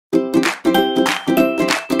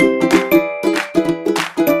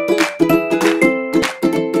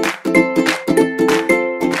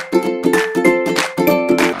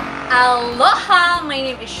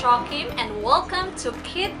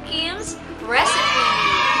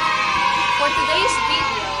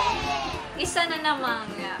namang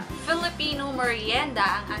Filipino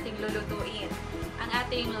merienda ang ating lulutuin. Ang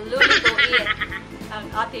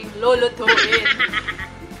ating lulutuin.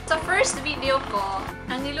 Sa first video ko,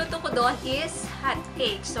 ang niluto ko doon is hot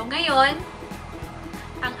cake. So ngayon,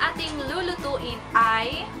 ang ating lulutuin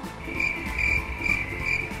ay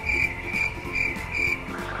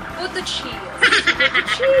puto cheese. Puto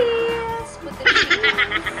cheese. Puto cheese.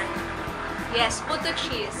 Yes, puto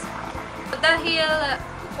cheese. Dahil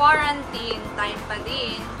quarantine time pa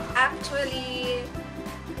din, actually,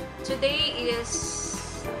 today is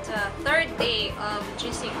the third day of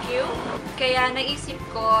GCQ. Kaya naisip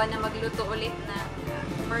ko na magluto ulit ng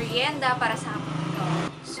merienda para sa amin ko.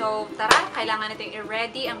 So, tara, kailangan natin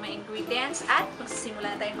i-ready ang mga ingredients at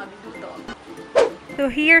magsisimula na tayong magluto. So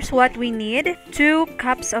here's what we need. 2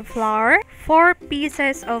 cups of flour, 4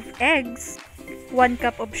 pieces of eggs, 1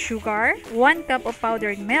 cup of sugar, 1 cup of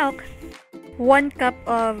powdered milk, 1 cup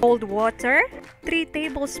of cold water, 3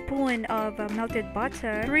 tablespoons of melted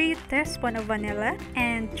butter, 3 teaspoons of vanilla,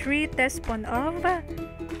 and 3 teaspoons of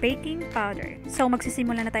baking powder. So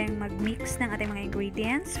magsisimula na tayong mag-mix ng ating mga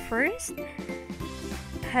ingredients. First,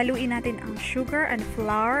 haluin natin ang sugar and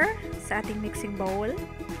flour sa ating mixing bowl.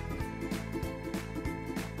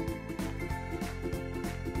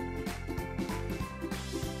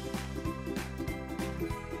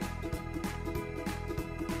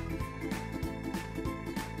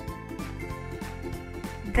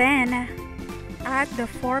 Then, add the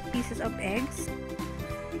 4 pieces of eggs.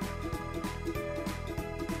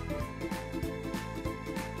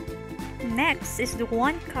 Next is the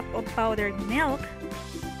 1 cup of powdered milk.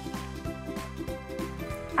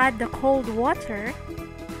 Add the cold water.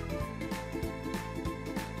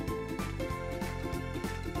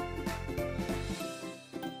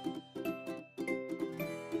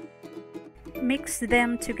 Mix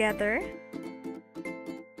them together.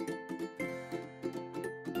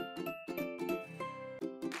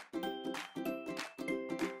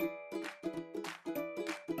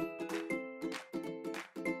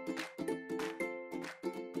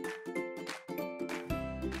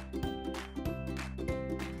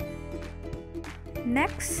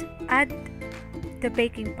 Next, add the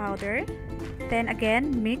baking powder. Then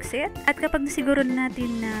again, mix it. At kapag nasiguro na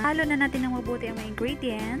natin na halo na natin ng mabuti ang mga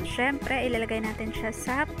ingredients, syempre ilalagay natin siya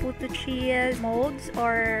sa puto cheese molds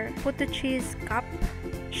or puto cheese cup.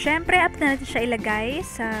 Syempre, after natin siya ilagay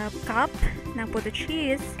sa cup ng puto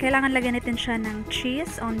cheese, kailangan lagyan natin siya ng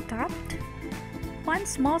cheese on top. 1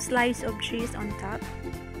 small slice of cheese on top.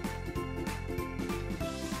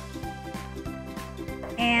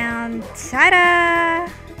 And ta-da!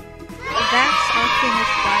 That's our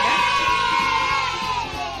finished product.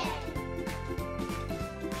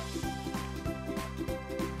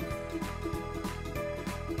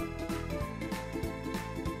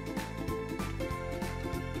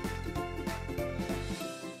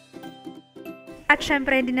 At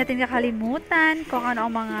syempre, hindi natin kakalimutan kung ano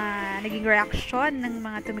ang mga naging reaksyon ng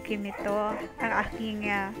mga tumikim nito. Ang aking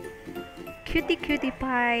cutie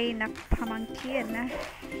pie na pamangkin.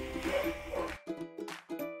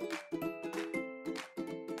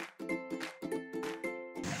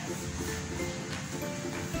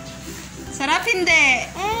 Sarap hindi?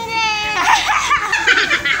 Hindi!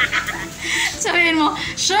 Sabihin mo,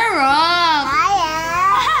 sarap!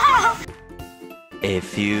 A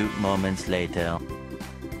few moments later.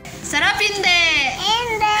 Sarap hindi?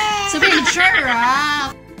 Hindi! Sabihin,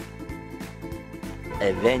 sarap!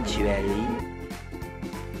 Eventually.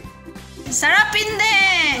 Sarap hindi!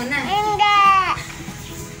 Hindi!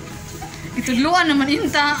 Itudluan naman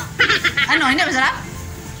inta. Ano, hindi masarap?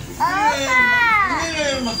 Opa!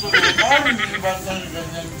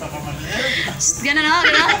 Gano'n ako,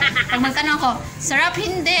 gano'n. Pag magtanong ko, sarap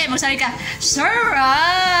hindi. Magsabi ka,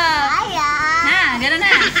 sarap! Ayaw! Ha, gano'n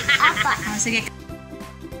na. Apa? Sige.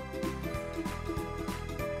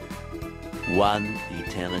 1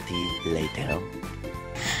 eternity later.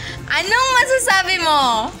 Anong masasabi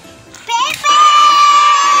mo?